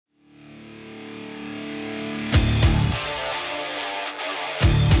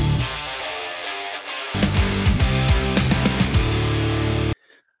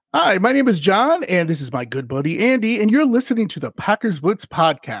Hi, my name is John, and this is my good buddy Andy, and you're listening to the Packers Blitz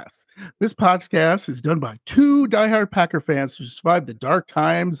podcast. This podcast is done by two diehard Packer fans who survived the dark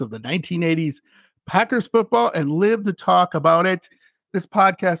times of the 1980s Packers football and live to talk about it. This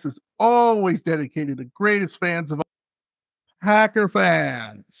podcast is always dedicated to the greatest fans of all, Packer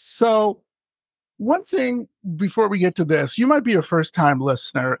fans. So, one thing before we get to this, you might be a first-time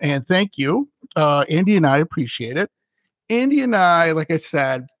listener, and thank you. Andy and I appreciate it. Andy and I, like I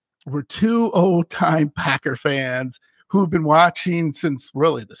said, we're two old-time Packer fans who've been watching since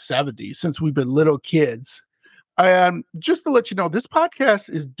really the 70s, since we've been little kids. And just to let you know, this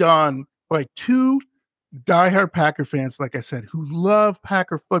podcast is done by two diehard Packer fans, like I said, who love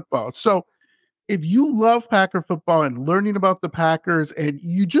Packer football. So if you love Packer football and learning about the Packers and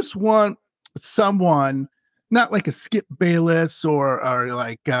you just want someone, not like a Skip Bayless or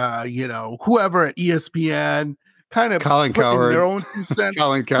like, whoever at ESPN, kind of Colin Cowherd. Their own 2 cents.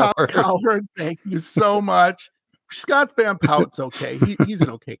 Colin Cowherd. Thank you so much. Scott Van Pout's okay. He's an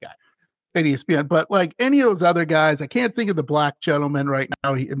okay guy at ESPN, but like any of those other guys, I can't think of the black gentleman right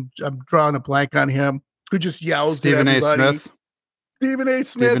now. I'm drawing a blank on him, who just yells Stephen at everybody. A. Smith. Stephen A.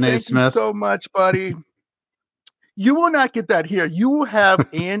 Smith. Thank you so much, buddy. You will not get that here. You will have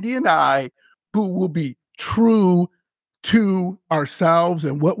Andy and I, who will be true to ourselves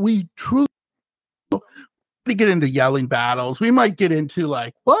and what we truly to get into yelling battles. We might get into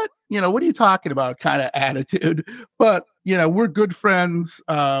like, what are you talking about kind of attitude, but we're good friends.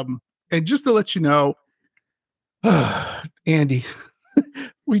 And just to let you know, Andy,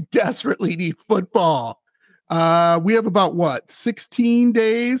 we desperately need football. We have about 16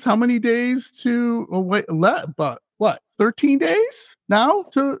 days. How many days to 13 days now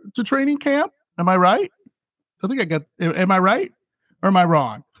to training camp? Am I right? I think I got, am I right? Or am I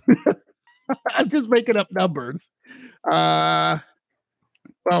wrong? I'm just making up numbers. Well,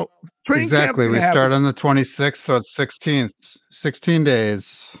 exactly. We start on the 26th, so it's 16th. 16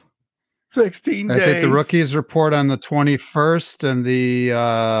 days. 16 days. I think the rookies report on the 21st, and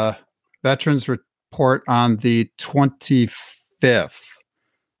the veterans report on the 25th.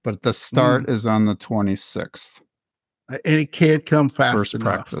 But the start is on the 26th. And it can't come fast First enough.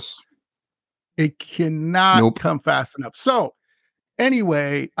 Practice. It cannot come fast enough. So,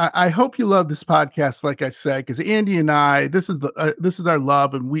 anyway, I hope you love this podcast, like I said, because Andy and I, this is our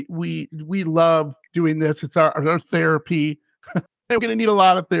love, and we love doing this. It's our therapy. And we're going to need a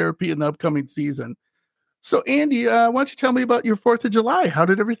lot of therapy in the upcoming season. So, Andy, why don't you tell me about your 4th of July? How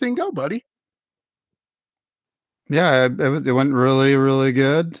did everything go, buddy? Yeah, it went really, really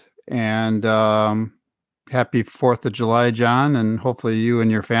good. And happy 4th of July, John. And hopefully you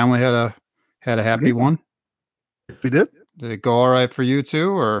and your family had a happy one. We did. Did it go all right for you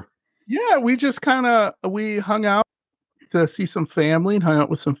too, or? Yeah, we just we hung out to see some family and hung out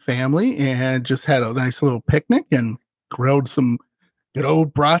with some family and just had a nice little picnic and grilled some good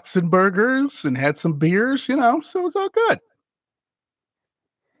old brats and burgers and had some beers, so it was all good.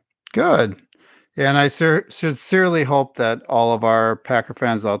 Good. And I sincerely hope that all of our Packer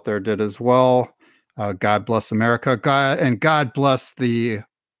fans out there did as well. God bless America. God bless the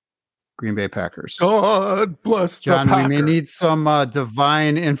Green Bay Packers. God bless John, the Packers. We may need some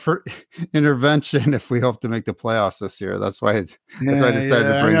divine intervention if we hope to make the playoffs this year. That's why I decided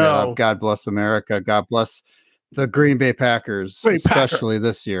to bring that up. God bless America. God bless the Green Bay Packers, especially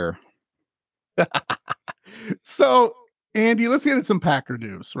this year. So, Andy, let's get into some Packer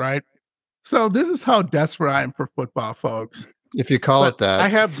news, right? So this is how desperate I am for football, folks. If you call it that. I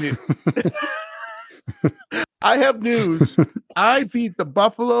have news. I have news. I beat the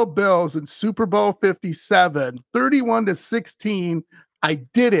Buffalo Bills in Super Bowl 57, 31-16. I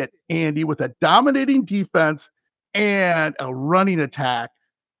did it, Andy, with a dominating defense and a running attack.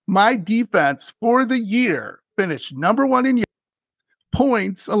 My defense for the year finished number 1 in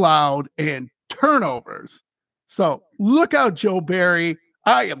points allowed and turnovers. So look out, Joe Barry.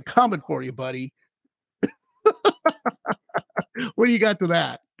 I am coming for you, buddy. What do you got to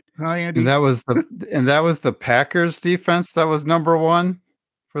that? Hi, Andy. And that was the Packers defense that was number 1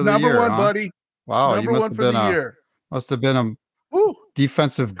 for the year. Number 1, buddy. Wow, number you must have been a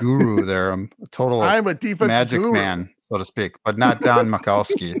defensive guru there. I'm a defensive magic guru. Man, so to speak, but not Don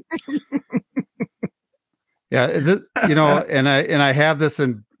Makowski. Yeah, and I have this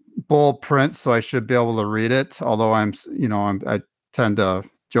in bold print, so I should be able to read it. Although I tend to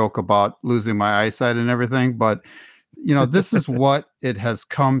joke about losing my eyesight and everything, but this is what it has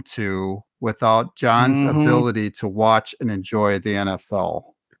come to without John's ability to watch and enjoy the NFL.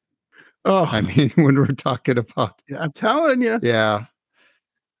 Oh, I mean, when we're talking about, I'm telling you, yeah,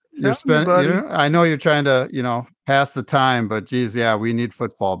 I know you're trying to, pass the time, but geez, yeah, we need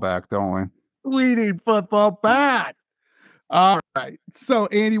football back, don't we? We need football back. All right. So,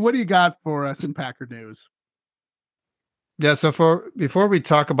 Andy, what do you got for us in Packer news? Yeah, so before we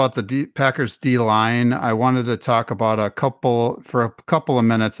talk about the Packers D line, I wanted to talk about a couple of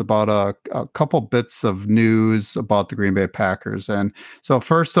minutes about a couple bits of news about the Green Bay Packers. And so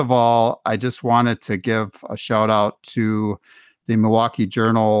first of all, I just wanted to give a shout out to the Milwaukee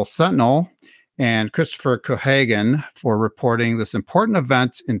Journal Sentinel and Christopher Cohagen for reporting this important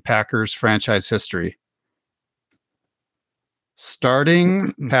event in Packers franchise history.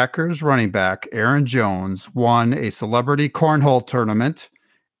 Starting Packers running back Aaron Jones won a celebrity cornhole tournament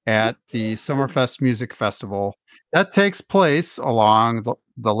at the Summerfest Music Festival that takes place along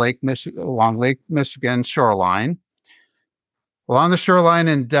Lake Michigan shoreline, along the shoreline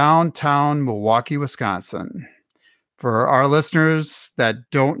in downtown Milwaukee, Wisconsin. For our listeners that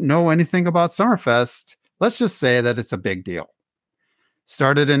don't know anything about Summerfest, let's just say that it's a big deal.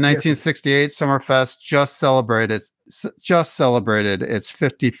 Started in 1968, Summerfest just celebrated its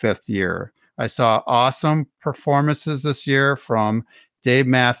 55th year. I saw awesome performances this year from Dave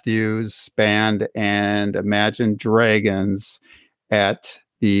Matthews Band and Imagine Dragons at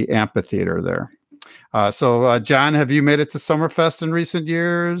the amphitheater there. So, John, have you made it to Summerfest in recent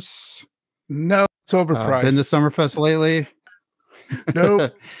years? No, it's overpriced. Been to Summerfest lately?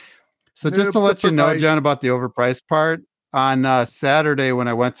 Nope. So just to let you know, John, about the overpriced part, on Saturday when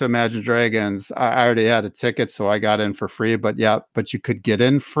I went to Imagine Dragons, I already had a ticket, so I got in for free. But you could get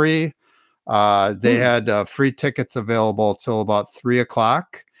in free. They had free tickets available till about 3:00,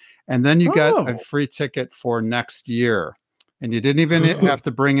 and then you got a free ticket for next year. And you didn't even have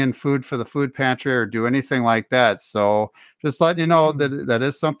to bring in food for the food pantry or do anything like that. So just letting you know that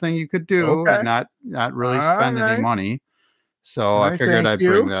is something you could do and not really spend any money. So I figured I'd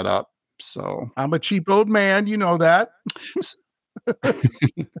bring that up. So I'm a cheap old man, you know that.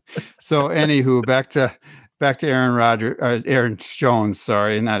 So anywho, back to Aaron Jones.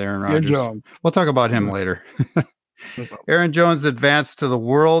 Sorry, not Aaron Rodgers. We'll talk about him later. Aaron Jones advanced to the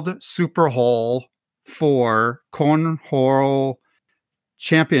World Super Bowl for Cornhole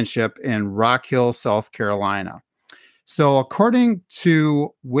Championship in Rock Hill, South Carolina. So according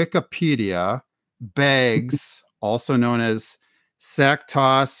to Wikipedia, bags, also known as sack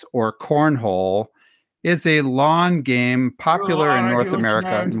toss or cornhole, is a lawn game popular in North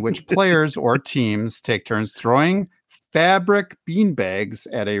America in which players or teams take turns throwing fabric beanbags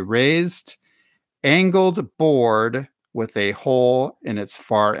at a raised, angled board with a hole in its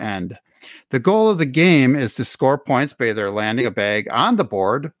far end. The goal of the game is to score points by either landing a bag on the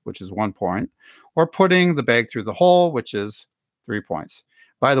board, which is 1 point, or putting the bag through the hole, which is 3 points.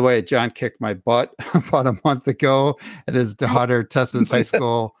 By the way, John kicked my butt about a month ago at his daughter Tessa's high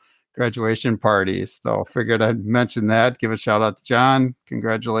school graduation party. So figured I'd mention that. Give a shout out to John.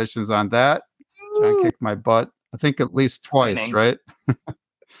 Congratulations on that. John kicked my butt, I think at least twice, right?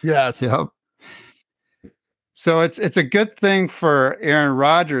 Yes. Yep. So it's a good thing for Aaron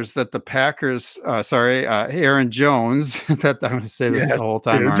Rodgers that the Packers, Aaron Jones, that I'm going to say this the whole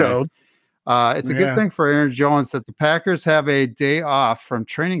time. It's a good thing for Aaron Jones that the Packers have a day off from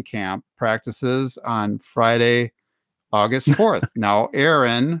training camp practices on Friday, August 4th. Now,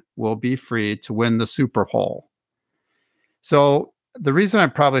 Aaron will be free to win the Super Bowl. So the reason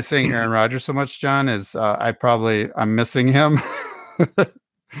I'm probably saying Aaron Rodgers so much, John, is I'm missing him. And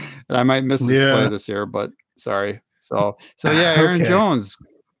I might miss his play this year, but sorry. So yeah, Aaron Jones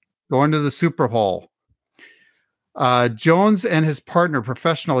going to the Super Bowl. Jones and his partner,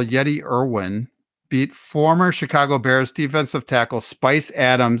 professional Yeti Irwin, beat former Chicago Bears defensive tackle Spice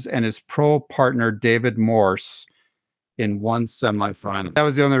Adams and his pro partner David Morse in one semifinal. That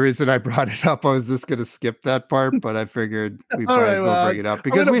was the only reason I brought it up. I was just going to skip that part, but I figured we might as well bring it up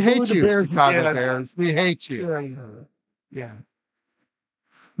because we hate you, Chicago Bears. We hate you. Yeah.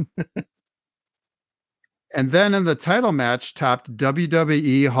 And then in the title match, topped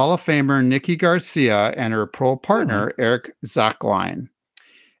WWE Hall of Famer Nikki Garcia and her pro partner, Eric Zachline.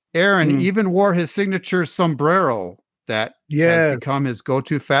 Aaron even wore his signature sombrero that has become his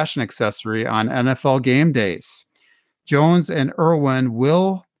go-to fashion accessory on NFL game days. Jones and Irwin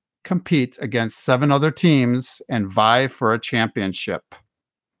will compete against 7 other teams and vie for a championship.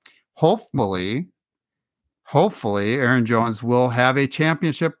 Hopefully, Aaron Jones will have a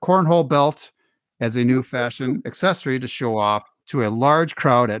championship cornhole belt as a new fashion accessory to show off to a large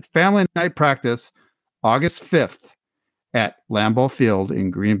crowd at Family Night Practice August 5th at Lambeau Field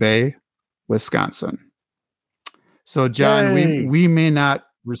in Green Bay, Wisconsin. So, John, we may not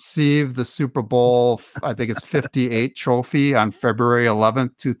received the Super Bowl, I think it's 58 trophy on February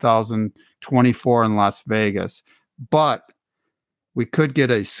 11th, 2024 in Las Vegas. But we could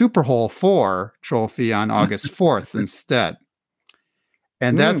get a Super Bowl 4 trophy on August 4th instead.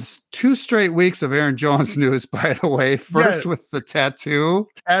 And that's 2 straight weeks of Aaron Jones news, by the way. First with the tattoo,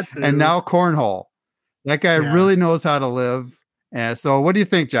 and now cornhole. That guy really knows how to live. And so what do you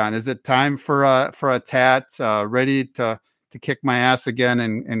think, John? Is it time for a tat, ready to kick my ass again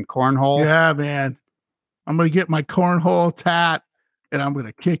in cornhole? Yeah, man. I'm going to get my cornhole tat, and I'm going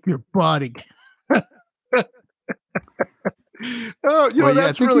to kick your butt again. I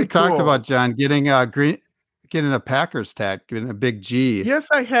think you talked about, John, getting a Packers tat, getting a big G. Yes,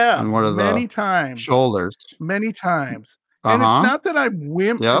 I have. On one of many the times. Shoulders. Many times. And it's not that I'm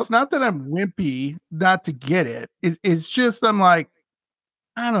it's not that I'm wimpy not to get it. It's just I'm like,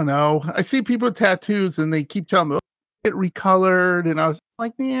 I don't know. I see people with tattoos and they keep telling me, get recolored, and I was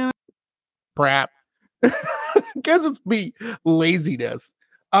like, man, crap. Guess it's me laziness.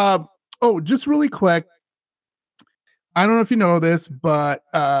 Just really quick. I don't know if you know this, but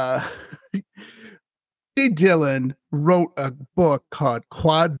Dillion wrote a book called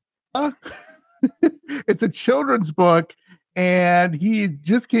Quadzilla. It's a children's book, and he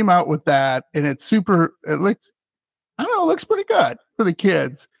just came out with that, and it looks pretty good for the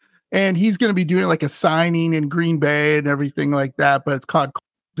kids. And he's going to be doing like a signing in Green Bay and everything like that, but it's called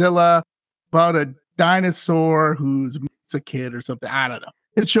Quadzilla, about a dinosaur who's a kid or something. I don't know.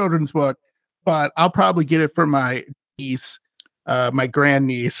 It's a children's book, but I'll probably get it for my niece, my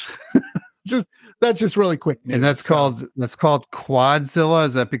grandniece. That's just really quick news. And that's called Quadzilla.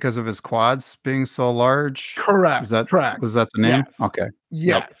 Is that because of his quads being so large? Correct. Was that the name? Yes. Okay.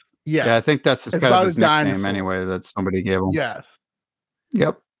 Yes. Yep. Yes. Yeah, I think that's his nickname dinosaur. Anyway that somebody gave him. Yes.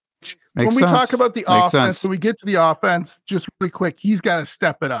 Yep. When we talk about the offense, when we get to the offense, just really quick, he's got to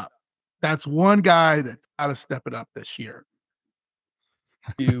step it up. That's one guy that's got to step it up this year.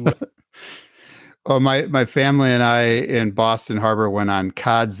 My family and I in Boston Harbor went on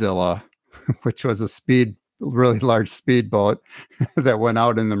Quadzilla, which was a really large speedboat that went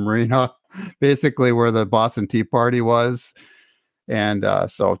out in the marina, basically where the Boston Tea Party was. And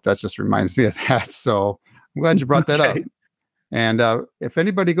so that just reminds me of that. So I'm glad you brought that up. And if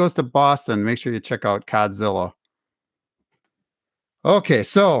anybody goes to Boston, make sure you check out Quadzilla. Okay,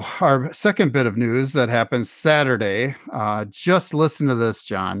 so our second bit of news that happened Saturday. Just listen to this,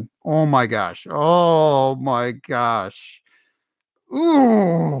 John. Oh my gosh.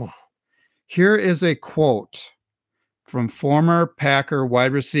 Ooh. Here is a quote from former Packer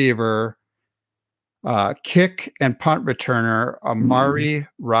wide receiver, kick and punt returner Amari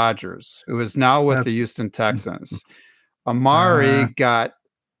Rodgers, who is now with the Houston Texans. Amari got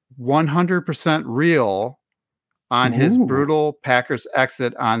 100% real on his brutal Packers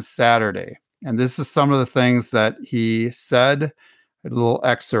exit on Saturday. And this is some of the things that he said, little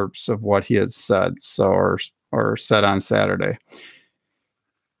excerpts of what he had said, or said on Saturday.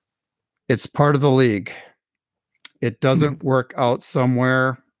 It's part of the league. It doesn't work out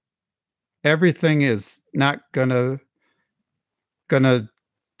somewhere. Everything is not gonna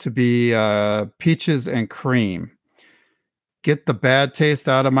to be peaches and cream. Get the bad taste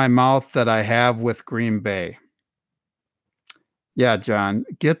out of my mouth that I have with Green Bay. Yeah, John,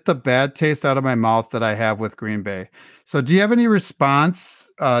 get the bad taste out of my mouth that I have with Green Bay. So do you have any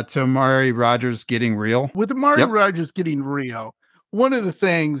response to Amari Rodgers getting real? With Amari Rodgers getting real, one of the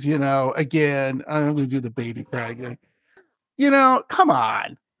things, again, I'm going to do the baby cry again. Come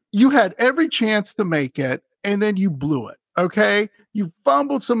on. You had every chance to make it, and then you blew it, okay? You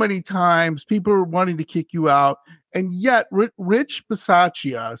fumbled so many times. People were wanting to kick you out, and yet Rich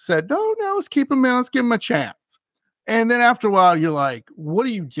Bisaccia said, no, let's keep him in. Let's give him a chance. And then after a while, you're like, what are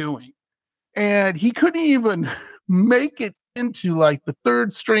you doing? And he couldn't even make it into like the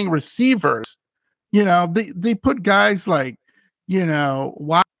third string receivers. They put guys like,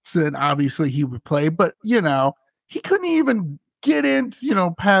 Watson, obviously he would play, but, he couldn't even get in,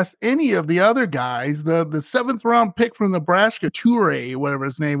 past any of the other guys. The 7th round pick from Nebraska, Toure, whatever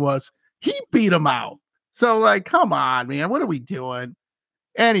his name was, he beat him out. So like, come on, man, what are we doing?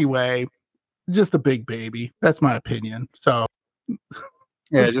 Anyway, just a big baby. That's my opinion. So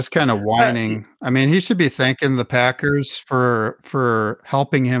yeah, just kind of whining. I mean, he should be thanking the Packers for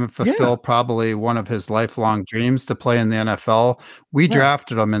helping him fulfill probably one of his lifelong dreams to play in the NFL. We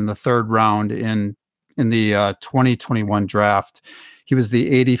drafted him in the 3rd round in the 2021 draft. He was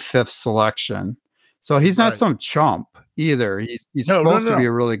the 85th selection. So he's not some chump either. He's supposed to be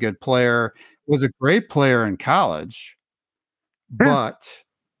a really good player. Was a great player in college, but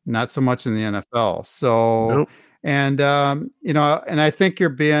not so much in the NFL. So And and I think you're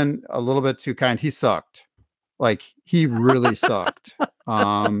being a little bit too kind. He sucked. Like, he really sucked.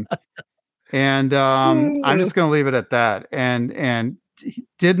 I'm just going to leave it at that. And he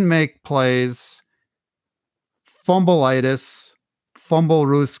didn't make plays, fumbleitis, fumble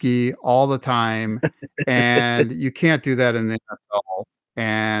Ruski all the time, and you can't do that in the NFL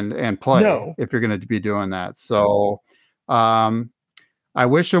and play if you're going to be doing that. So, I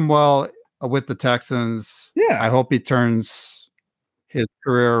wish him well with the Texans. Yeah. I hope he turns his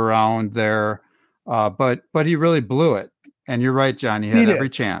career around there. But he really blew it. And you're right, John. He had every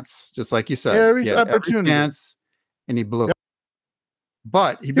chance, just like you said. He had every chance, and he blew it.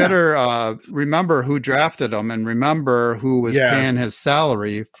 But he better remember who drafted him and remember who was paying his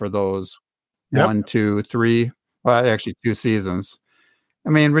salary for those 1, 2, 3, well, actually 2 seasons.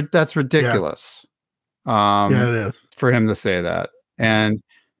 I mean, that's ridiculous. It is for him to say that. And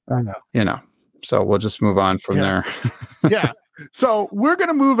so we'll just move on from there. Yeah. So we're going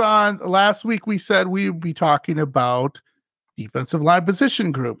to move on. Last week we said we would be talking about defensive line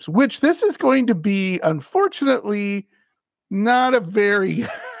position groups, which this is going to be, unfortunately, not a very,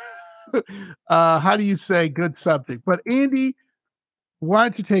 how do you say, good subject. But Andy, why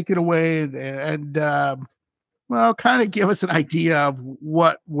don't you take it away and kind of give us an idea of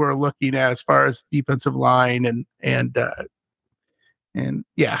what we're looking at as far as defensive line and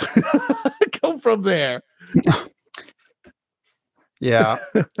go from there. Yeah,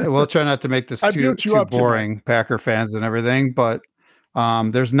 we'll try not to make this too boring, tonight. Packer fans and everything, but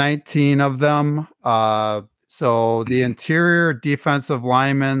there's 19 of them. So the interior defensive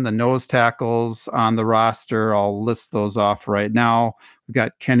linemen, the nose tackles on the roster, I'll list those off right now. We've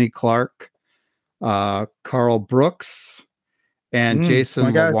got Kenny Clark, Carl Brooks, and Jason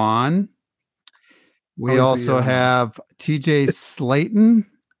Lewan. We also have TJ Slayton,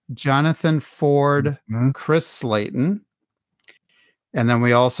 Jonathan Ford, Chris Slayton. And then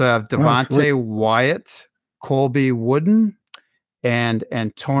we also have Devontae Wyatt, Colby Wooden, and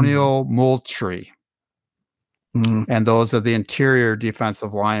Antonio Moultrie. And those are the interior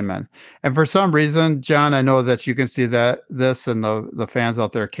defensive linemen. And for some reason, John, I know that you can see this and the fans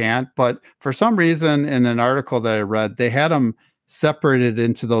out there can't, but for some reason in an article that I read, they had them separated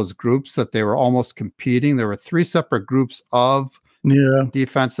into those groups that they were almost competing. There were 3 separate groups of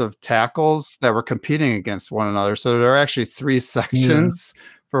defensive tackles that were competing against one another. So there are actually 3 sections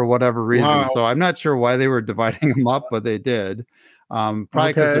for whatever reason. Wow. So I'm not sure why they were dividing them up, but they did. Probably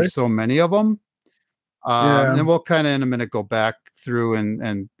because there's so many of them. And we'll kind of in a minute go back through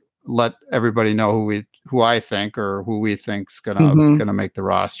and let everybody know who I think or who we think's gonna make the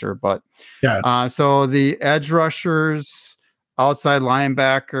roster. But so the edge rushers, outside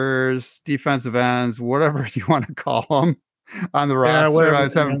linebackers, defensive ends, whatever you want to call them on the roster. I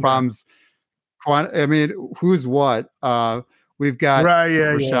was having problems. I mean, who's what? We've got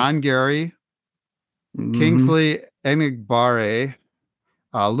Rashan Gary, Kingsley Enigbare,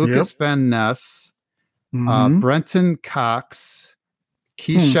 Lucas Van Ness, Brenton Cox,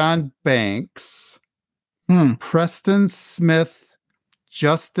 Keyshawn Banks, Preston Smith,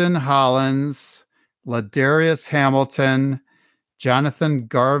 Justin Hollins, Ladarius Hamilton, Jonathan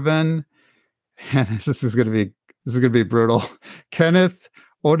Garvin, and this is going to be brutal. Kenneth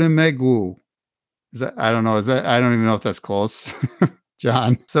Odemegwu. I don't even know if that's close.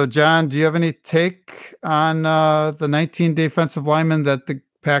 John. So John, do you have any take on the 19 defensive linemen that the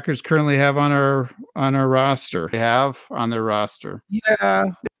Packers currently have on our roster? They have on their roster. Yeah,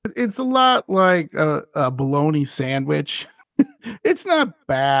 it's a lot like a bologna sandwich. It's not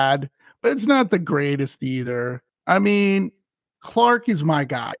bad, but it's not the greatest either. I mean, Clark is my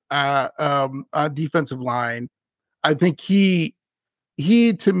guy on defensive line. I think he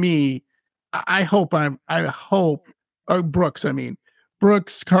to me, Carl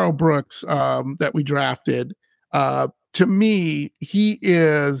Brooks, that we drafted. To me, he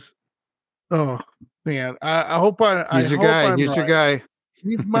is. Oh man, I hope he's your guy. He's your guy.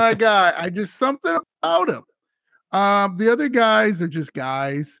 He's my guy. I just something about him. The other guys are just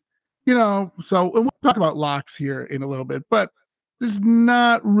guys, So and we'll talk about locks here in a little bit, but there's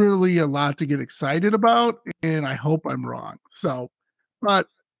not really a lot to get excited about, and I hope I'm wrong. So, but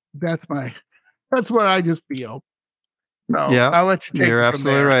that's what I just feel. No, I'll let you take You're it from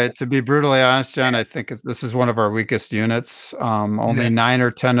absolutely there. right. To be brutally honest, John, I think this is one of our weakest units. Only 9 or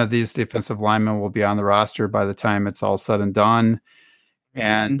 10 of these defensive linemen will be on the roster by the time it's all said and done.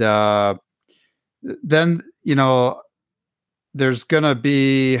 And then, there's going to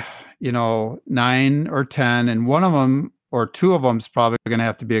be, 9 or 10, and one of them or 2 of them is probably going to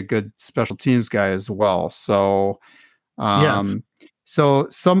have to be a good special teams guy as well. So, so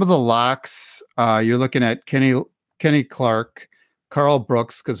some of the locks, you're looking at Kenny Kenny Clark, Carl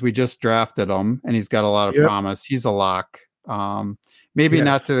Brooks, because we just drafted him and he's got a lot of promise. He's a lock. Maybe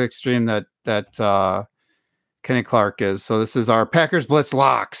not to the extreme that Kenny Clark is. So this is our Packers Blitz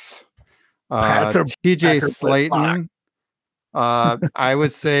locks. TJ Slayton. I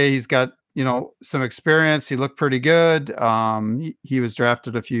would say he's got, some experience. He looked pretty good. He was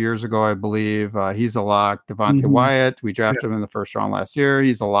drafted a few years ago, I believe. He's a lock. Devontae Wyatt, we drafted him in the first round last year.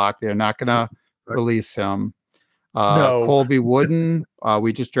 He's a lock. They're not going to release him. Colby Wooden,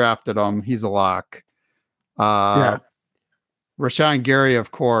 we just drafted him. He's a lock. Rashan Gary,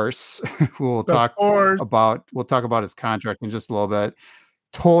 of course, who we'll talk about his contract in just a little bit.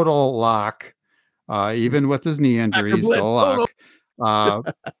 Total lock. Even with his knee injury, he's still a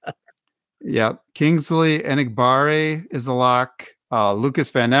lock. Kingsley Enagbare is a lock.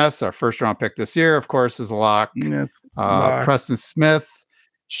 Lucas Van Ness, our first round pick this year, of course, is a lock. Preston Smith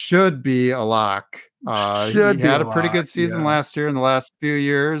should be a lock. He had a pretty good season last year in the last few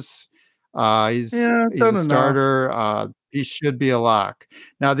years. He's a starter. He should be a lock.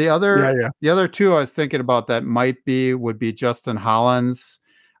 Now the other two I was thinking about that would be Justin Hollins,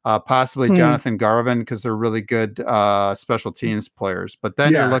 possibly Jonathan Garvin, because they're really good special teams players. But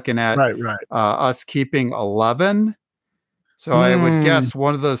then you're looking at us keeping 11. So I would guess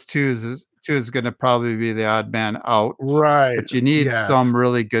one of those two is going to probably be the odd man out. Right. But you need some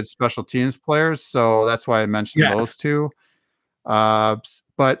really good special teams players. So that's why I mentioned those two.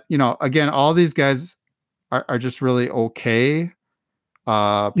 But, again, all these guys are just really okay.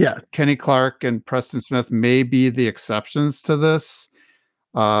 Kenny Clark and Preston Smith may be the exceptions to this.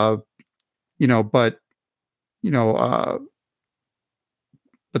 But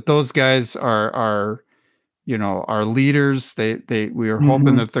those guys are leaders. We are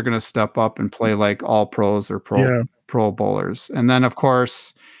hoping that they're going to step up and play like all pros or pro bowlers. And then of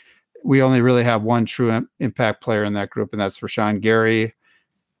course we only really have one true impact player in that group, and that's Rashan Gary.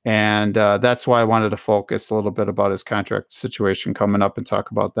 And that's why I wanted to focus a little bit about his contract situation coming up and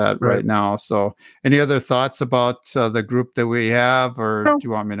talk about that right now. So any other thoughts about the group that we have, or do you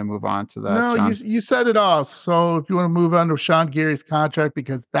want me to move on to that? No, John? you said it all. So if you want to move on to Rashan Gary's contract,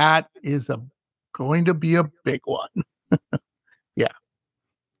 because that is going to be a big one.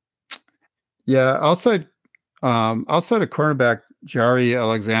 Outside of cornerback Jari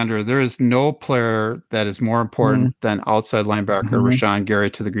Alexander, there is no player that is more important than outside linebacker Rashan Gary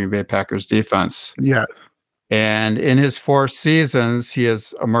to the Green Bay Packers defense. And in his 4 seasons, he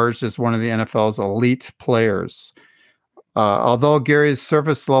has emerged as one of the NFL's elite players. Although Gary's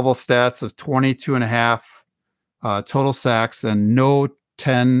surface level stats of 22 and a half total sacks and no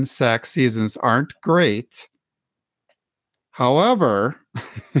 10 sack seasons aren't great. However,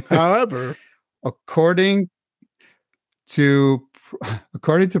 according to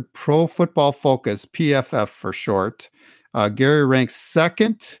Pro Football Focus, PFF for short, Gary ranks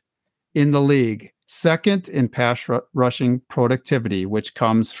second in the league, second in pass rushing productivity, which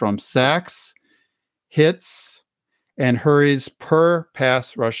comes from sacks, hits, and hurries per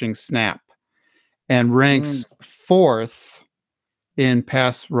pass rushing snap, and ranks 4th in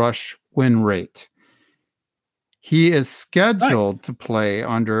pass rush win rate. He is scheduled to play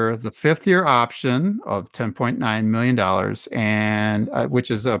under the 5th-year option of $10.9 million, and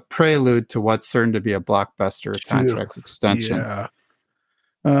which is a prelude to what's certain to be a blockbuster contract extension.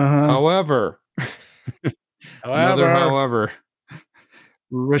 However,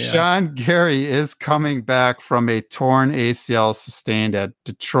 Rashan Gary is coming back from a torn ACL sustained at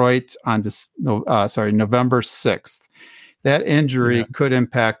Detroit on November 6th. That injury could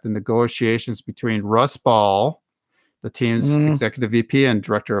impact the negotiations between Russ Ball, the team's executive VP and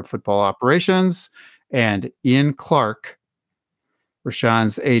director of football operations, and Ian Clark,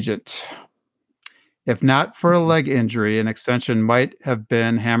 Rashan's agent. If not for a leg injury, an extension might have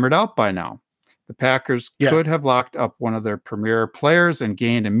been hammered out by now. The Packers could have locked up one of their premier players and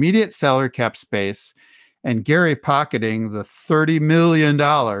gained immediate salary cap space, and Gary pocketing the $30 million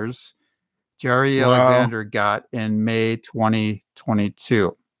Jari Alexander got in May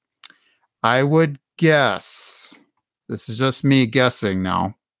 2022. I would guess, this is just me guessing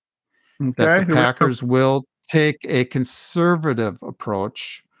now, that the Packers will take a conservative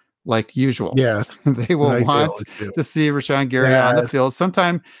approach like usual. They will want to see Rashan Gary on the field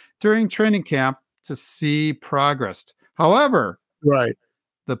sometime during training camp to see progress. However,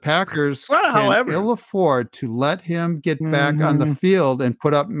 the Packers can ill afford to let him get back on the field and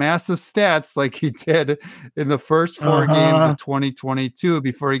put up massive stats like he did in the first 4 games of 2022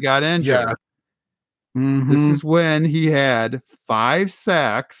 before he got injured. This is when he had 5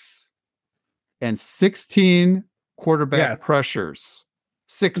 sacks and 16 quarterback pressures.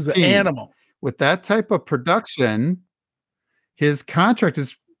 16. He's an animal. with that type of production, his contract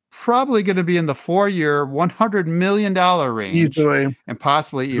is probably going to be in the 4-year, $100 million range Easily. and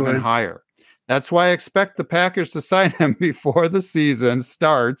possibly even higher. That's why I expect the Packers to sign him before the season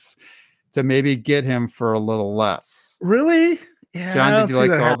starts to maybe get him for a little less. Really? Yeah. John, did you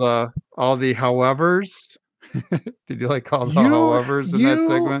like all the howevers? Did you like all the howevers in that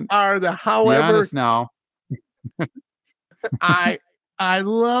segment? You are the however. Be honest now. I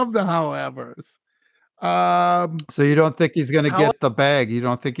love the howevers. So you don't think he's going to get the bag? You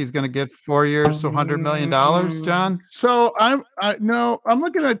don't think he's going to get 4 years, $100 million, John? So I'm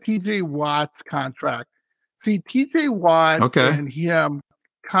looking at TJ Watt's contract. See, TJ Watt and him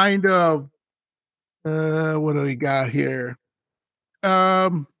kind of, what do we got here?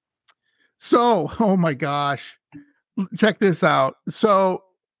 So, oh my gosh, check this out. So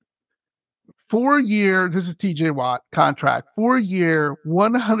 4-year, this is TJ Watt contract, 4-year,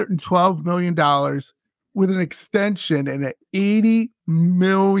 $112 million with an extension and an $80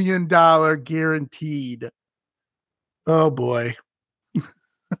 million guaranteed. Oh boy.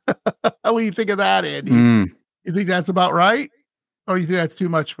 What do you think of that, Andy? You think that's about right? Or you think that's too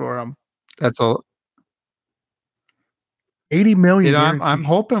much for him? That's a $80 million. I'm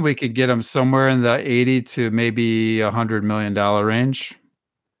hoping we could get him somewhere in the 80 to maybe $100 million range.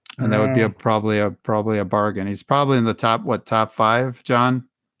 And that would be probably a bargain. He's probably in the top 5, John,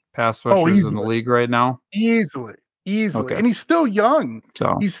 pass rushers in the league right now. Easily. Okay. And he's still young.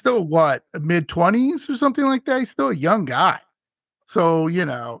 So he's still mid-20s or something like that. He's still a young guy. So,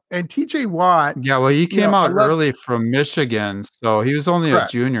 and TJ Watt. Yeah, well, he came out early from Michigan, so he was only a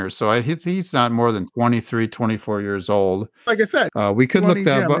junior. So he's not more than 23, 24 years old. Like I said, we could look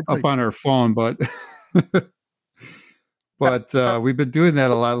that up on our phone, but we've been doing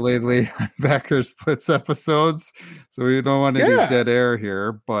that a lot lately on Packers Blitz episodes, so we don't want to do dead air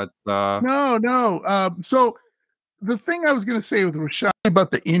here. But no. So the thing I was going to say with Rashan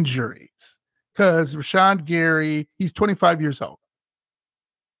about the injuries, because Rashan Gary, he's 25 years old.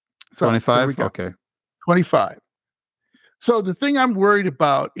 So 25? Okay. 25. So the thing I'm worried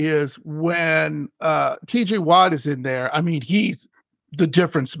about is when TJ Watt is in there, I mean, he's the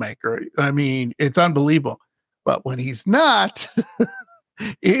difference maker. I mean, it's unbelievable. But when he's not,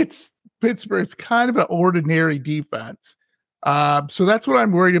 it's Pittsburgh's kind of an ordinary defense. So that's what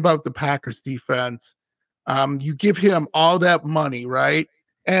I'm worried about the Packers defense. You give him all that money, right?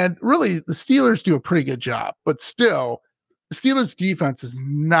 And really, the Steelers do a pretty good job. But still, the Steelers defense is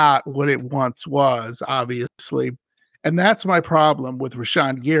not what it once was, obviously. And that's my problem with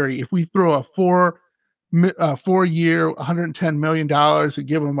Rashan Gary. If we throw a 4-year, $110 million and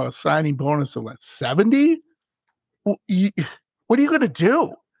give him a signing bonus of 70, what are you going to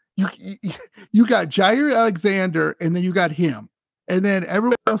do? You got Jair Alexander, and then you got him. And then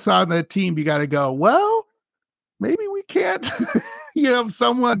everyone else on that team, you got to go, well, maybe we can't. If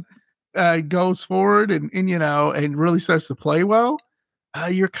someone goes forward and really starts to play well,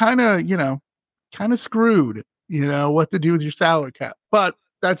 you're kind of screwed, what to do with your salary cap. But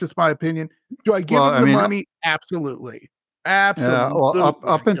that's just my opinion. Do I give him the money? Absolutely. Absolutely. Yeah,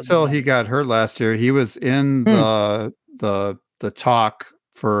 up until he got hurt last year, he was in the talk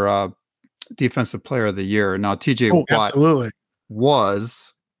for defensive player of the year. Now TJ Watt absolutely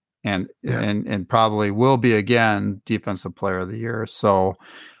was and probably will be again defensive player of the year. So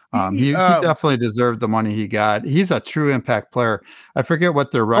he definitely deserved the money he got. He's a true impact player. I forget what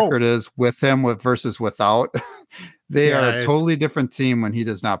their record is with him versus without. They are a totally different team when he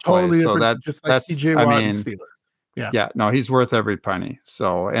does not play. So that's TJ Watt, I mean, Steelers. Yeah, no, he's worth every penny.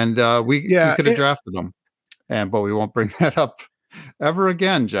 So, and we could have drafted him, but we won't bring that up ever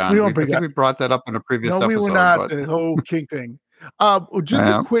again, John. I think we brought that up in a previous episode. We were not the whole king thing. Just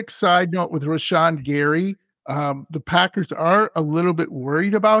a quick side note with Rashan Gary. The Packers are a little bit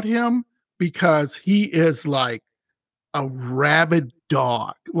worried about him because he is like a rabid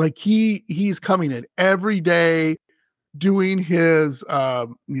dog. Like he's coming in every day, doing his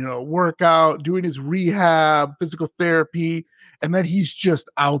workout, doing his rehab, physical therapy, and then he's just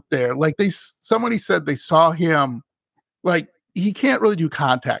out there. Like somebody said they saw him, like he can't really do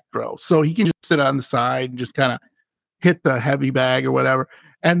contact drills, so he can just sit on the side and just kind of hit the heavy bag or whatever.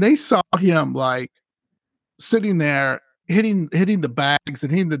 And they saw him like sitting there hitting the bags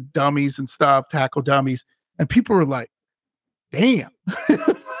and hitting the dummies and stuff, tackle dummies, and people were like, damn.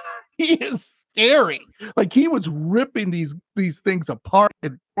 He is scary. Like he was ripping these things apart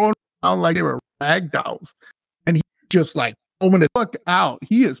and throwing around like they were rag dolls. And he just like, oh, when it look out,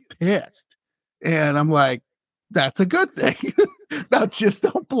 he is pissed. And I'm like, that's a good thing. Now just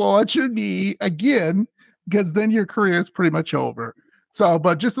don't blow out your knee again, because then your career is pretty much over. So,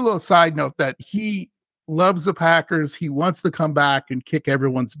 but just a little side note that he loves the Packers. He wants to come back and kick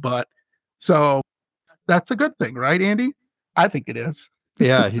everyone's butt. So that's a good thing, right, Andy? I think it is.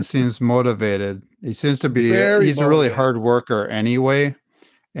 Yeah, he seems motivated. He seems to be, Very he's a really motivated. hard worker anyway.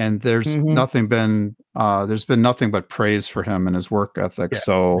 And there's been nothing but praise for him and his work ethic.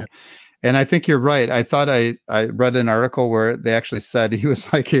 And I think you're right. I thought I read an article where they actually said he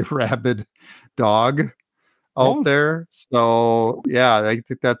was like a rabid dog out there. So yeah, I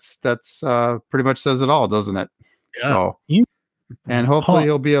think that's pretty much says it all, doesn't it? Yeah. So, and hopefully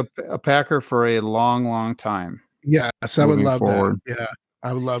he'll be a Packer for a long, long time. Yes, I would love that. Yeah,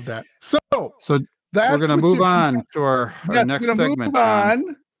 I would love that. So we're going to move on to our next segment,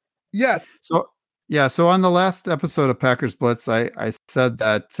 John. Yes. So on the last episode of Packers Blitz, I said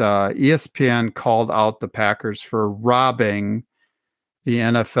that ESPN called out the Packers for robbing the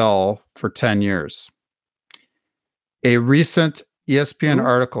NFL for 10 years. A recent ESPN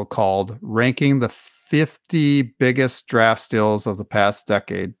article called Ranking the 50 Biggest Draft Steals of the Past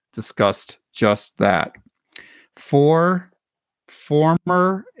Decade discussed just that. 4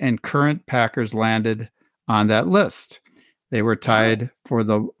 former and current Packers landed on that list. They were tied for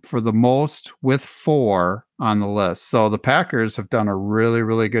the most with 4 on the list. So the Packers have done a really,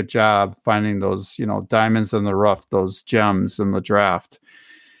 really good job finding those, diamonds in the rough, those gems in the draft.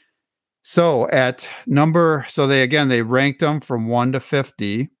 So they ranked them from 1 to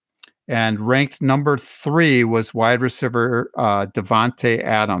 50, and ranked number 3 was wide receiver Devontae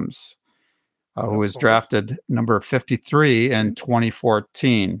Adams, who was drafted number 53 in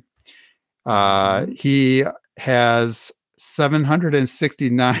 2014. He has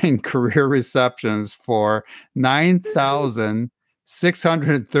 769 career receptions for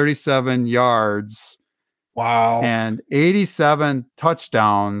 9,637 yards. Wow. And 87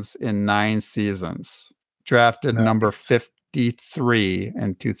 touchdowns in 9 seasons. Drafted number 53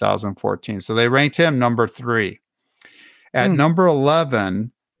 in 2014. So they ranked him number 3. At number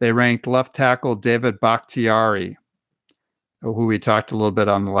 11, they ranked left tackle David Bakhtiari, who we talked a little bit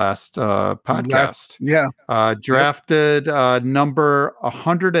on the last podcast. Drafted number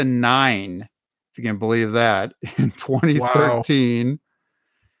 109, if you can believe that, in 2013.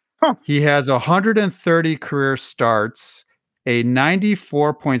 Wow. He has 130 career starts, a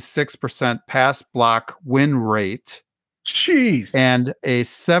 94.6% pass block win rate. Jeez. And a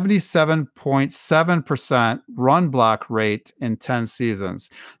 77.7% run block rate in 10 seasons.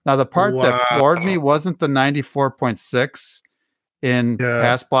 Now, the part that floored me wasn't the 94.6 in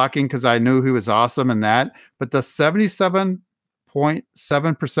pass blocking, because I knew he was awesome in that, but the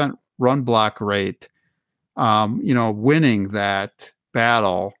 77.7% run block rate, winning that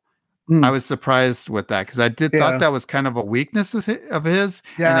battle. I was surprised with that, because I thought that was kind of a weakness of his.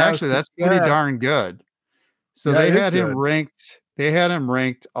 And actually that's pretty darn good. So they had him ranked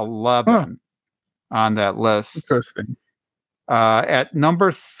 11 on that list. Interesting. At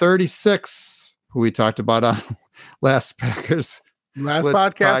number 36, who we talked about on last podcast. That was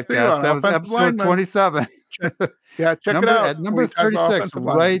episode 27. Check it out. At number 36,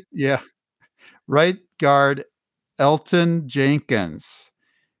 right guard Elton Jenkins.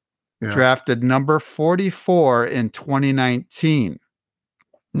 Drafted number 44 in 2019.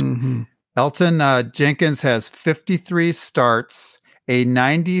 Elton Jenkins has 53 starts, a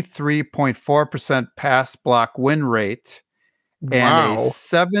 93.4% pass block win rate, and a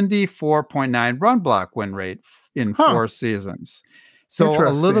 74.9 run block win rate in 4 seasons. So a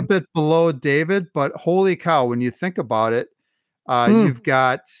little bit below David, but holy cow, when you think about it, you've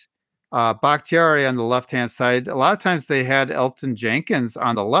got Bakhtiari on the left-hand side. A lot of times they had Elton Jenkins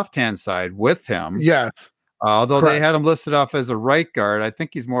on the left-hand side with him. Yes. Although they had him listed off as a right guard. I think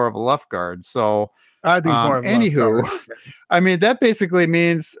he's more of a left guard. So I think more of a left guard. I mean, that basically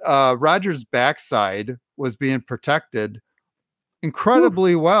means Rodgers' backside was being protected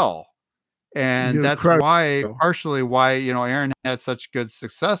incredibly well. And that's partially why, Aaron had such good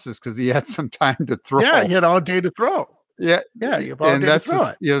successes, because he had some time to throw. Yeah, he had all day to throw. Yeah, and that's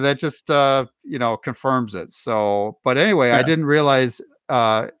just, that just confirms it. So, but anyway, I didn't realize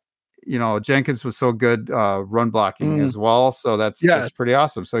Jenkins was so good run blocking as well. So that's pretty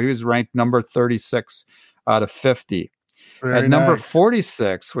awesome. So he was ranked number 36 out of 50. At number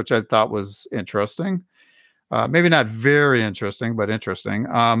 46, which I thought was interesting. Maybe not very interesting, but interesting.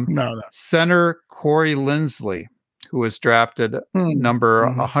 Center Corey Linsley, who was drafted number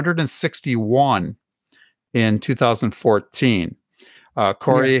 161 in 2014.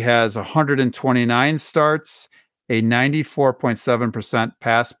 Corey has 129 starts, a 94.7%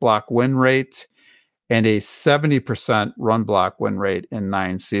 pass block win rate, and a 70% run block win rate in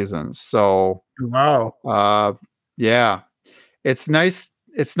 9 seasons. So, wow. Yeah. it's nice.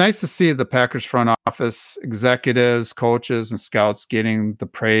 It's nice to see the Packers front office executives, coaches, and scouts getting the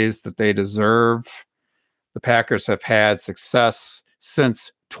praise that they deserve. The Packers have had success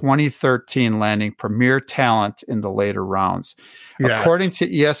since 2013, landing premier talent in the later rounds. Yes. According to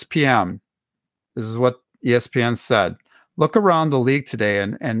ESPN, this is what ESPN said. Look around the league today,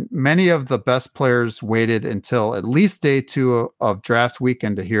 and many of the best players waited until at least day 2 of draft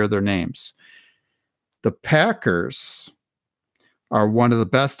weekend to hear their names. The Packers are one of the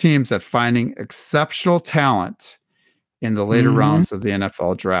best teams at finding exceptional talent in the later rounds of the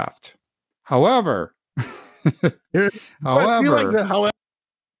NFL draft. However, the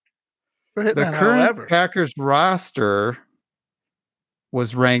current Packers roster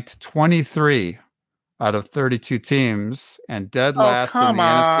was ranked 23 out of 32 teams and dead last in the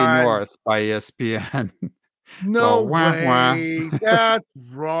NFC North by ESPN. No way. That's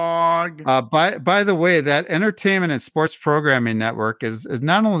wrong. By the way, that Entertainment and Sports Programming Network is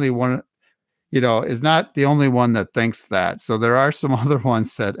not only one, is not the only one that thinks that. So there are some other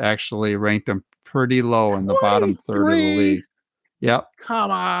ones that actually ranked them pretty low in the bottom third of the league. Yep. Come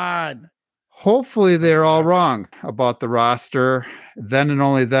on. Hopefully they're all wrong about the roster. Then and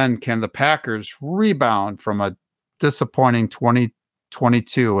only then can the Packers rebound from a disappointing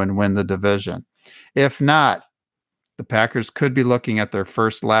 2022 and win the division. If not, the Packers could be looking at their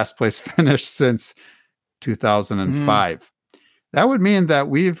first last place finish since 2005. That would mean that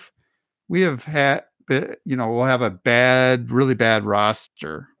we have had, we'll have a really bad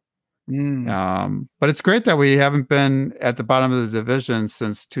roster. But it's great that we haven't been at the bottom of the division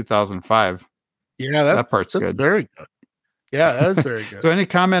since 2005. Yeah, that part's good. Very good. Yeah, that is very good. So any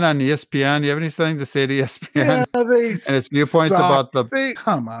comment on ESPN? Do you have anything to say to ESPN? Yeah, and its viewpoints about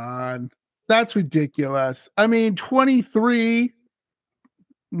come on. That's ridiculous. I mean, 23.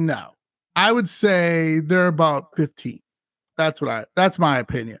 No, I would say they're about 15. That's my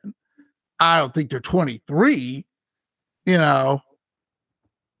opinion. I don't think they're 23, but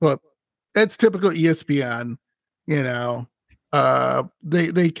it's typical ESPN, they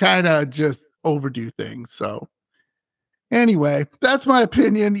kind of just overdo things. So anyway, that's my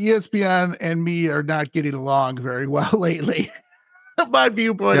opinion. ESPN and me are not getting along very well lately. My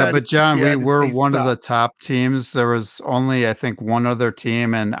viewpoint. Yeah, but John, we were one of the top teams. There was only, I think, one other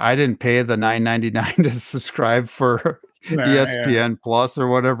team, and I didn't pay the $9.99 to subscribe for ESPN Plus or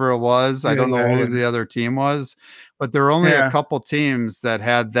whatever it was. I don't know who the other team was, but there were only a couple teams that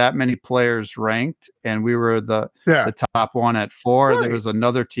had that many players ranked, and we were the top one at 4. Right. There was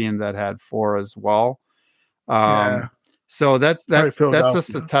another team that had 4 as well. So that's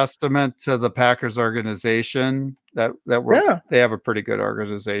just a testament to the Packers organization that they have a pretty good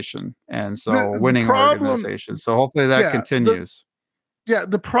organization, and so winning organization. So hopefully that continues.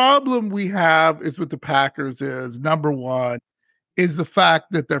 The problem we have is with the Packers is, number one, is the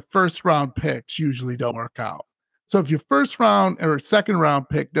fact that their first round picks usually don't work out. So if your first round or second round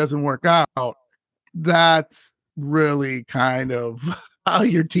pick doesn't work out, that's really kind of how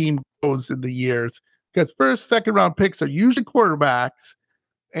your team goes in the years. Because first, second round picks are usually quarterbacks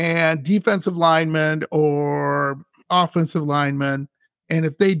and defensive linemen or offensive linemen. And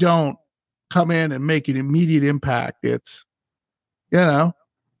if they don't come in and make an immediate impact, it's, you're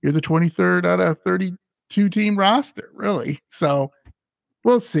the 23rd out of 32 team roster, really. So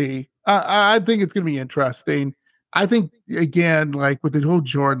we'll see. I think it's going to be interesting. I think, again, like with the whole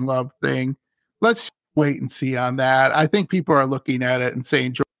Jordan Love thing, let's wait and see on that. I think people are looking at it and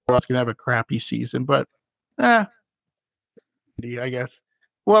saying Jordan Love's going to have a crappy season, but I guess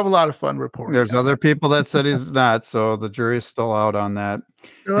we'll have a lot of fun reporting. There's other people that said he's not, so the jury's still out on that.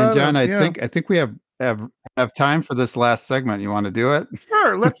 And John, I think we have time for this last segment. You want to do it?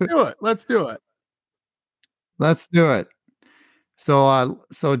 Sure, let's do it. Let's do it. So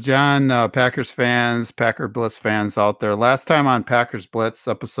John, Packers fans, Packer Blitz fans out there, last time on Packers Blitz,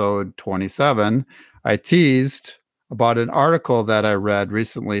 episode 27, I teased about an article that I read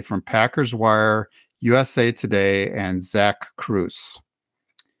recently from Packers Wire, USA Today, and Zach Kruse.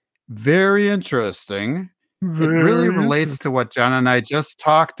 Very interesting. It really relates to what John and I just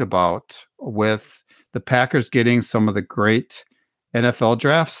talked about with the Packers getting some of the great NFL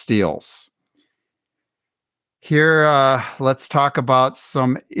draft steals. Here, let's talk about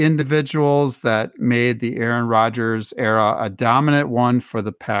some individuals that made the Aaron Rodgers era a dominant one for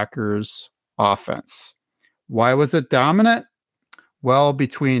the Packers offense. Why was it dominant? Well,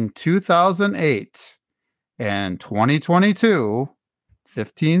 between 2008 and 2022,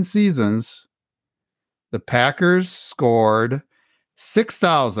 15 seasons, the Packers scored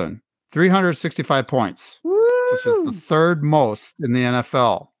 6,365 points, which is the third most in the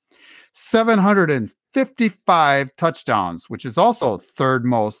NFL. 750 55 touchdowns, which is also third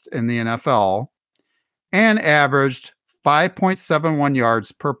most in the NFL, and averaged 5.71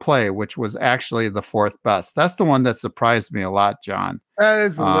 yards per play, which was actually the fourth best. That's the one that surprised me a lot, John. That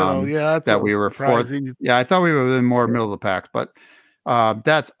is a little, that's that we were surprising. fourth. Yeah, I thought we were in more middle of the pack, but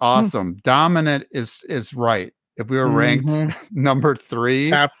that's awesome. Dominant is right. If we were ranked number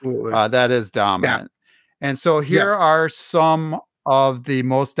 3, absolutely, that is dominant. Yeah. And so here are some of the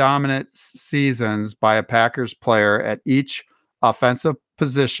most dominant seasons by a Packers player at each offensive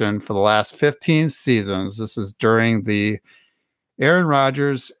position for the last 15 seasons. This is during the Aaron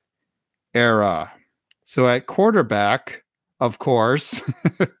Rodgers era. So at quarterback, of course,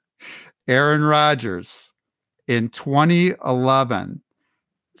 Aaron Rodgers in 2011.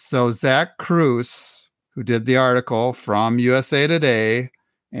 So Zach Cruz, who did the article from USA Today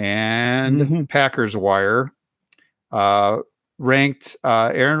and Packers Wire, ranked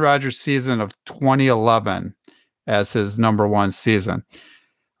Aaron Rodgers' season of 2011 as his number 1 season.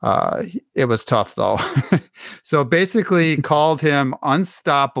 It was tough, though. So basically called him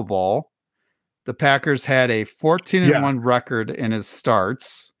unstoppable. The Packers had a 14-1 record in his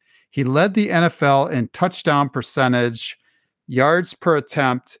starts. He led the NFL in touchdown percentage, yards per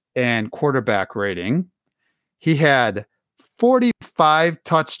attempt, and quarterback rating. He had 45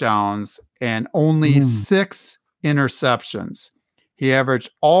 touchdowns and only 6 interceptions. He averaged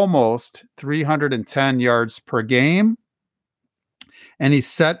almost 310 yards per game. And he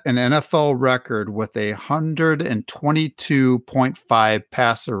set an NFL record with a 122.5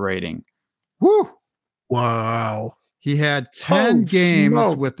 passer rating. Woo! Wow. He had 10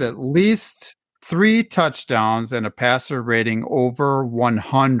 games with at least 3 touchdowns and a passer rating over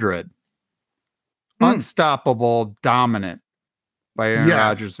 100. Unstoppable, dominant by Aaron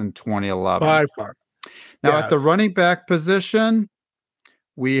Rodgers in 2011. By far. Now, at the running back position,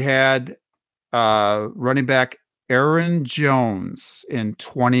 we had running back Aaron Jones in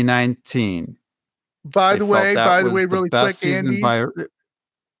 2019. By the way, really quick, Andy, to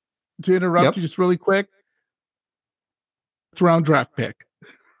interrupt you just really quick, it's round draft pick.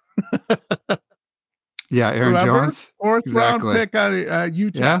 Yeah, Aaron Jones. Fourth round pick out of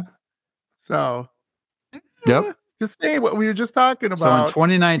Utah. Yeah. So, just saying what we were just talking about. So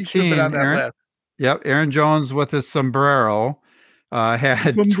in 2019, Aaron Jones with his sombrero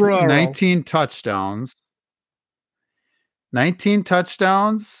had 19 touchdowns. 19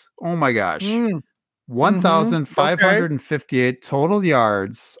 touchdowns. Oh my gosh. 1,558 total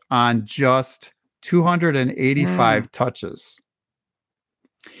yards on just 285 touches.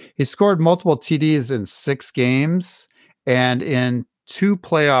 He scored multiple TDs in 6 games, and in 2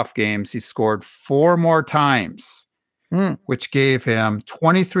 playoff games, he scored 4 more times, which gave him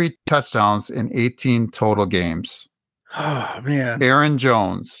 23 touchdowns in 18 total games. Oh, man. Aaron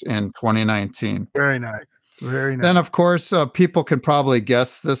Jones in 2019. Very nice. Very nice. Then, of course, people can probably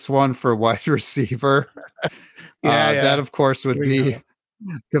guess this one for wide receiver. That, of course, would be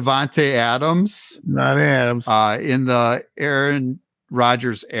Davante Adams. Not Adams. In the Aaron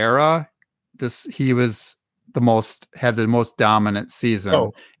Rodgers era, he was had the most dominant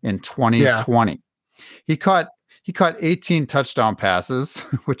season in 2020. He caught 18 touchdown passes,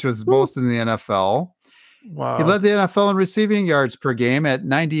 which was most in the NFL. Wow. He led the NFL in receiving yards per game at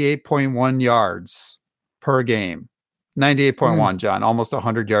 98.1 yards per game. 98.1, John, almost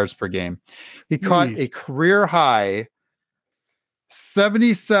 100 yards per game. He caught a career high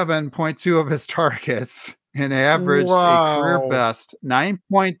 77.2 of his targets and averaged a career best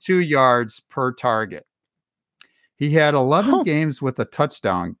 9.2 yards per target. He had 11 games with a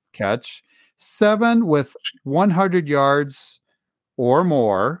touchdown catch, 7 with 100 yards or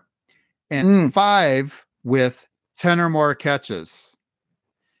more, and 5 with 10 or more catches.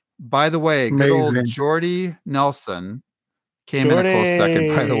 By the way, good old Jordy Nelson came in a close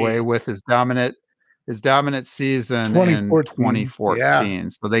second, by the way, with his dominant season in 2014. Yeah.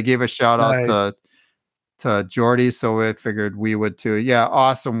 So they gave a shout out to Jordy, so I figured we would too. Yeah,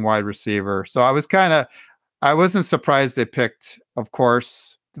 awesome wide receiver. So I wasn't surprised they picked, of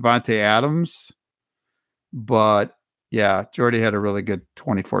course, Davante Adams, but yeah, Jordy had a really good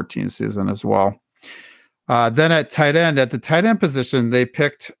 2014 season as well. Then at the tight end position, they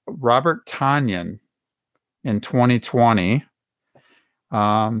picked Robert Tonyan in 2020.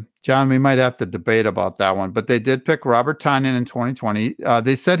 John, we might have to debate about that one, but they did pick Robert Tonyan in 2020.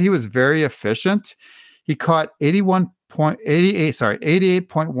 They said he was very efficient. He caught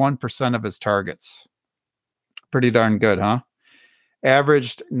 88.1% of his targets. Pretty darn good, huh?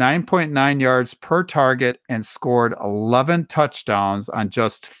 Averaged 9.9 yards per target and scored 11 touchdowns on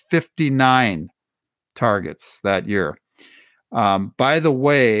just 59 targets that year. By the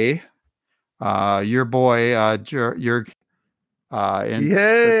way, Your boy, your in the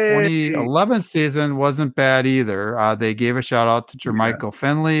Yay! 2011 season wasn't bad either. They gave a shout out to Jermichael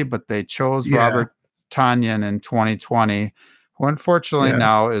Finley, but they chose Robert Tonyan in 2020, who unfortunately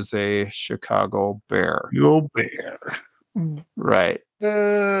now is a Chicago Bear. Go Bear. Right.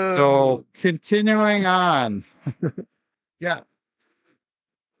 So continuing on.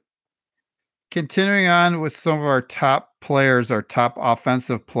 Continuing on with some of our top players, our top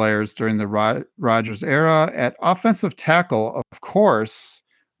offensive players during the Rodgers era. At offensive tackle, of course,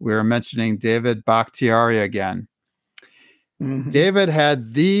 we are mentioning David Bakhtiari again. Mm-hmm. David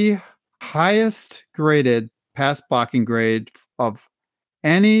had the highest graded pass blocking grade of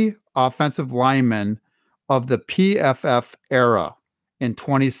any offensive lineman of the PFF era in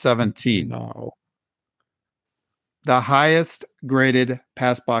 2017. No. The highest graded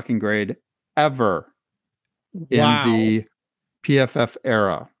pass blocking grade ever in the PFF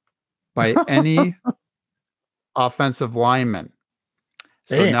era by any offensive lineman.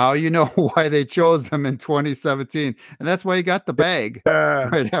 So now you know why they chose him in 2017, and that's why he got the bag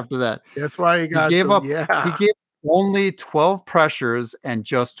right after that. That's why he gave up. He gave only 12 pressures and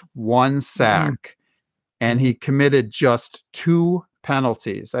just 1 sack, and he committed just 2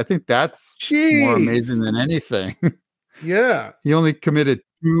 penalties. I think that's more amazing than anything. He only committed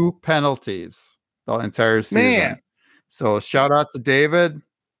 2 penalties the entire season. Man. So shout out to David.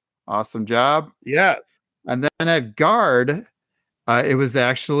 Awesome job. Yeah. And then at guard, it was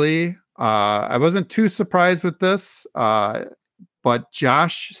actually, I wasn't too surprised with this, but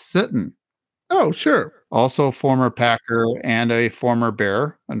Josh Sitton. Oh, sure. Also a former Packer and a former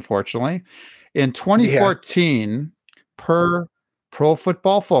Bear, unfortunately. In 2014, per Pro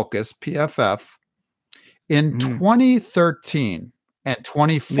Football Focus, PFF, in 2013 and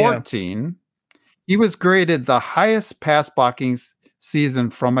 2014, he was graded the highest pass blocking season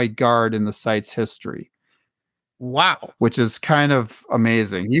from a guard in the site's history. Wow. Which is kind of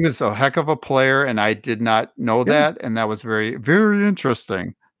amazing. He was a heck of a player, and I did not know that. And that was very, very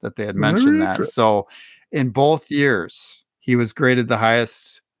interesting that they had mentioned that. So in both years, he was graded the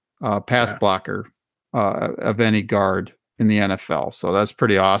highest pass blocker of any guard in the NFL. So that's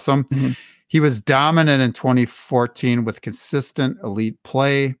pretty awesome. Mm-hmm. He was dominant in 2014 with consistent elite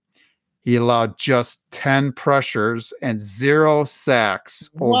play. He allowed just 10 pressures and 0 sacks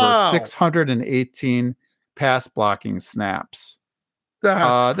over 618 pass blocking snaps.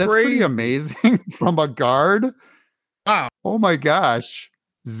 That's pretty amazing from a guard. Wow. Oh my gosh.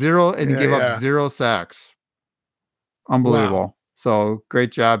 0, and he gave up 0 sacks. Unbelievable. Wow. So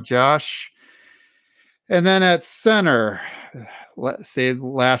great job, Josh. And then at center, let's say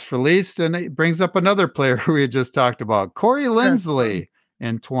last released, and it brings up another player who we had just talked about, Corey Linsley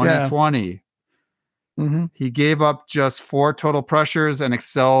in 2020. Mm-hmm. He gave up just 4 total pressures and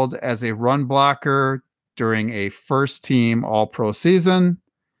excelled as a run blocker during a first-team All-Pro season.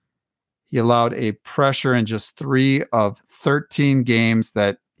 He allowed a pressure in just 3 of 13 games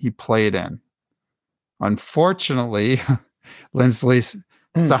that he played in. Unfortunately, Linsley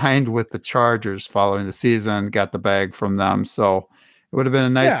signed with the Chargers following the season, got the bag from them. So it would have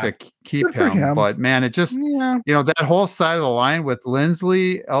been nice to keep him. But man, it just, that whole side of the line with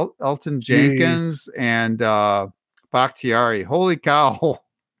Linsley, Elton Jenkins, and Bakhtiari. Holy cow.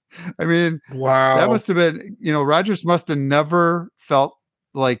 I mean, wow. That must have been, Rodgers must have never felt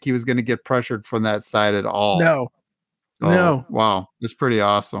like he was going to get pressured from that side at all. No. Wow. It's pretty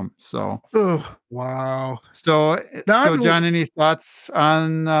awesome. So, wow. So John, any thoughts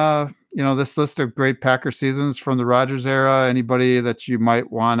on, this list of great Packer seasons from the Rodgers era? Anybody that you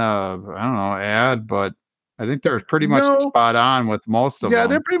might want to, add? But I think they're pretty much spot on with most of them. Yeah,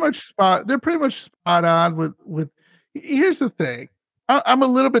 they're pretty much spot on with. Here's the thing. I'm a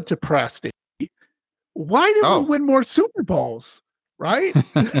little bit depressed. Why didn't we win more Super Bowls? Right?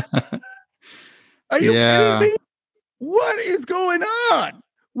 Are you kidding me? What is going on?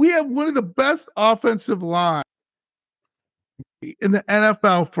 We have one of the best offensive lines in the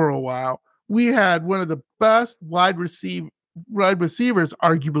NFL for a while. We had one of the best wide receivers,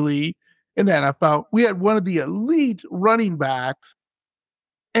 arguably, in the NFL. We had one of the elite running backs,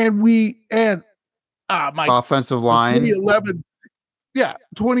 and my offensive line.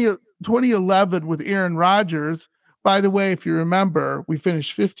 2011 with Aaron Rodgers. By the way, if you remember, we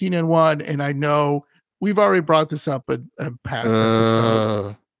finished 15-1, and I know we've already brought this up in past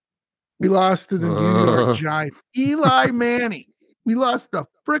episodes. We lost to the New York Giants. Eli Manning. We lost to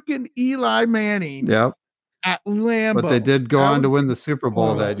freaking Eli Manning. Yep. At Lambeau. But they did go on to win the Super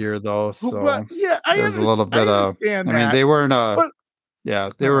Bowl that year, though. So there's a little bit of. I mean, they weren't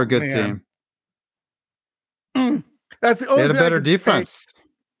they were a good team. That's the only they had a better defense.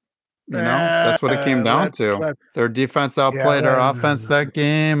 That's what it came down to. Their defense outplayed our offense that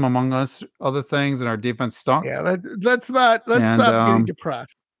game, among us other things, and our defense stunk. Yeah, let's stop getting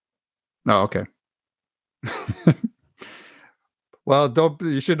depressed. Oh, okay. Well,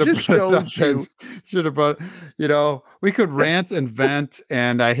 you should have just shows you. Should have brought. We could rant and vent,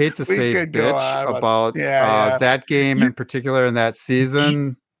 and I hate to say bitch about that game in particular in that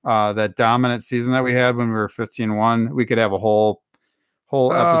season, that dominant season that we had when we were 15-1. We could have a whole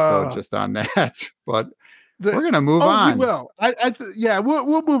episode just on that, but we're gonna move on. We will.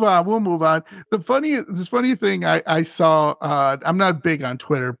 We'll move on. We'll move on. This funny thing I saw. I'm not big on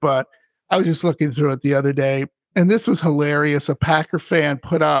Twitter, but I was just looking through it the other day, and this was hilarious. A Packer fan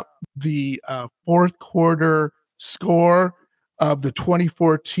put up the fourth quarter score of the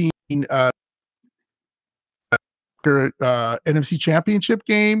 2014 NFC Championship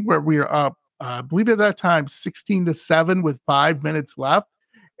game, where we were up, I believe at that time, 16-7 with 5 minutes left.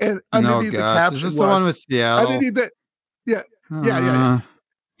 And underneath the caption is this the one with Seattle? Underneath that, yeah.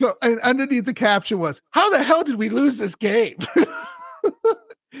 So, and underneath the caption was, "How the hell did we lose this game?"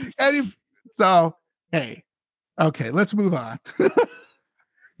 Hey, okay, let's move on.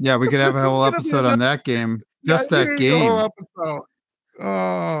 Yeah, we could have a whole episode on that game. Just that game.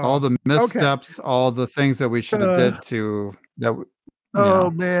 All the missteps, all the things that we should have did to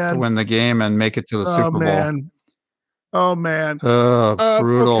win the game and make it to the Super Bowl. Oh man.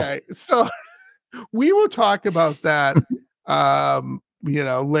 Brutal. Okay. So we will talk about that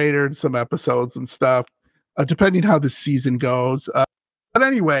later in some episodes and stuff, depending how the season goes. But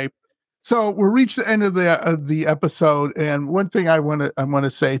anyway, so we'll reach the end of the episode, and one thing I want to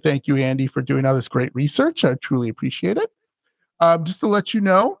say thank you, Andy, for doing all this great research. I truly appreciate it. Just to let you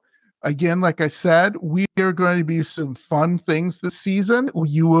know, again, like I said, we are going to be some fun things this season.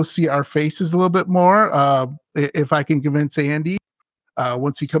 You will see our faces a little bit more. If I can convince Andy,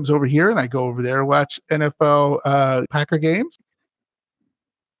 once he comes over here and I go over there to watch NFL Packer games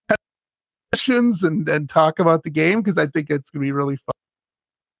and talk about the game, because I think it's going to be really fun.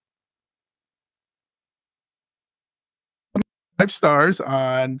 5 stars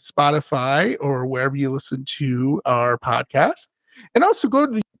on Spotify or wherever you listen to our podcast. And also go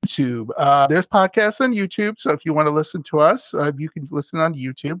to YouTube. There's podcasts on YouTube. So if you want to listen to us, you can listen on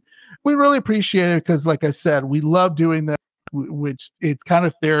YouTube. We really appreciate it because, like I said, we love doing that, which it's kind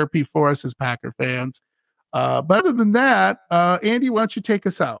of therapy for us as Packer fans. But other than that, Andy, why don't you take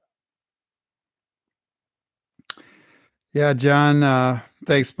us out? Yeah, John,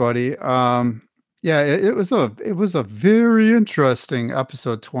 thanks, buddy. Yeah, it was a very interesting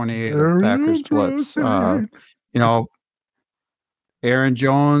episode 28 of Packers Blitz. Aaron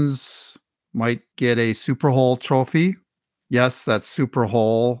Jones might get a Super Bowl trophy. Yes, that's Super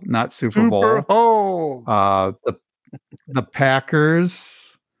Bowl, not Super Bowl. The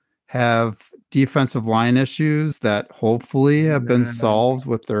Packers have defensive line issues that hopefully have been solved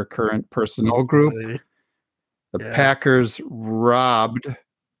with their current personnel group. The Packers robbed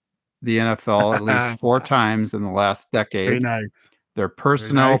the NFL at least 4 times in the last decade. Their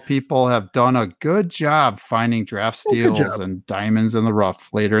personnel people have done a good job finding draft steals and diamonds in the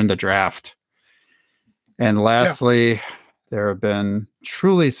rough later in the draft. And lastly, there have been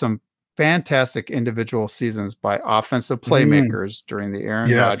truly some fantastic individual seasons by offensive playmakers during the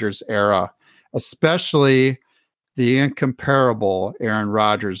Aaron Rodgers era, especially the incomparable Aaron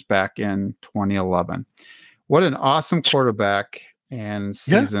Rodgers back in 2011. What an awesome quarterback and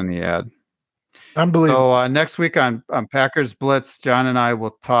season he had. Unbelievable. So next week on Packers Blitz, John and I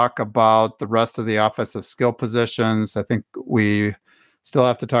will talk about the rest of the offensive skill positions. I think we still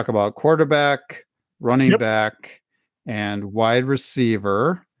have to talk about quarterback, running back, and wide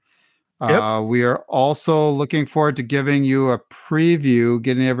receiver. We are also looking forward to giving you a preview,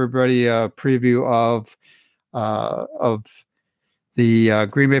 getting everybody a preview of the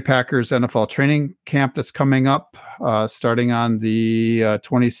Green Bay Packers NFL training camp that's coming up starting on the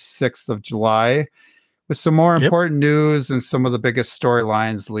 26th of July with some more important news and some of the biggest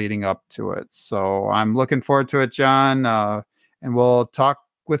storylines leading up to it. So I'm looking forward to it, John, and we'll talk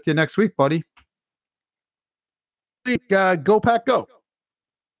with you next week, buddy. Go Pack, go.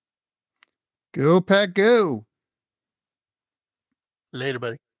 Go Pack, go. Later,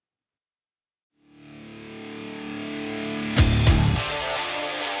 buddy.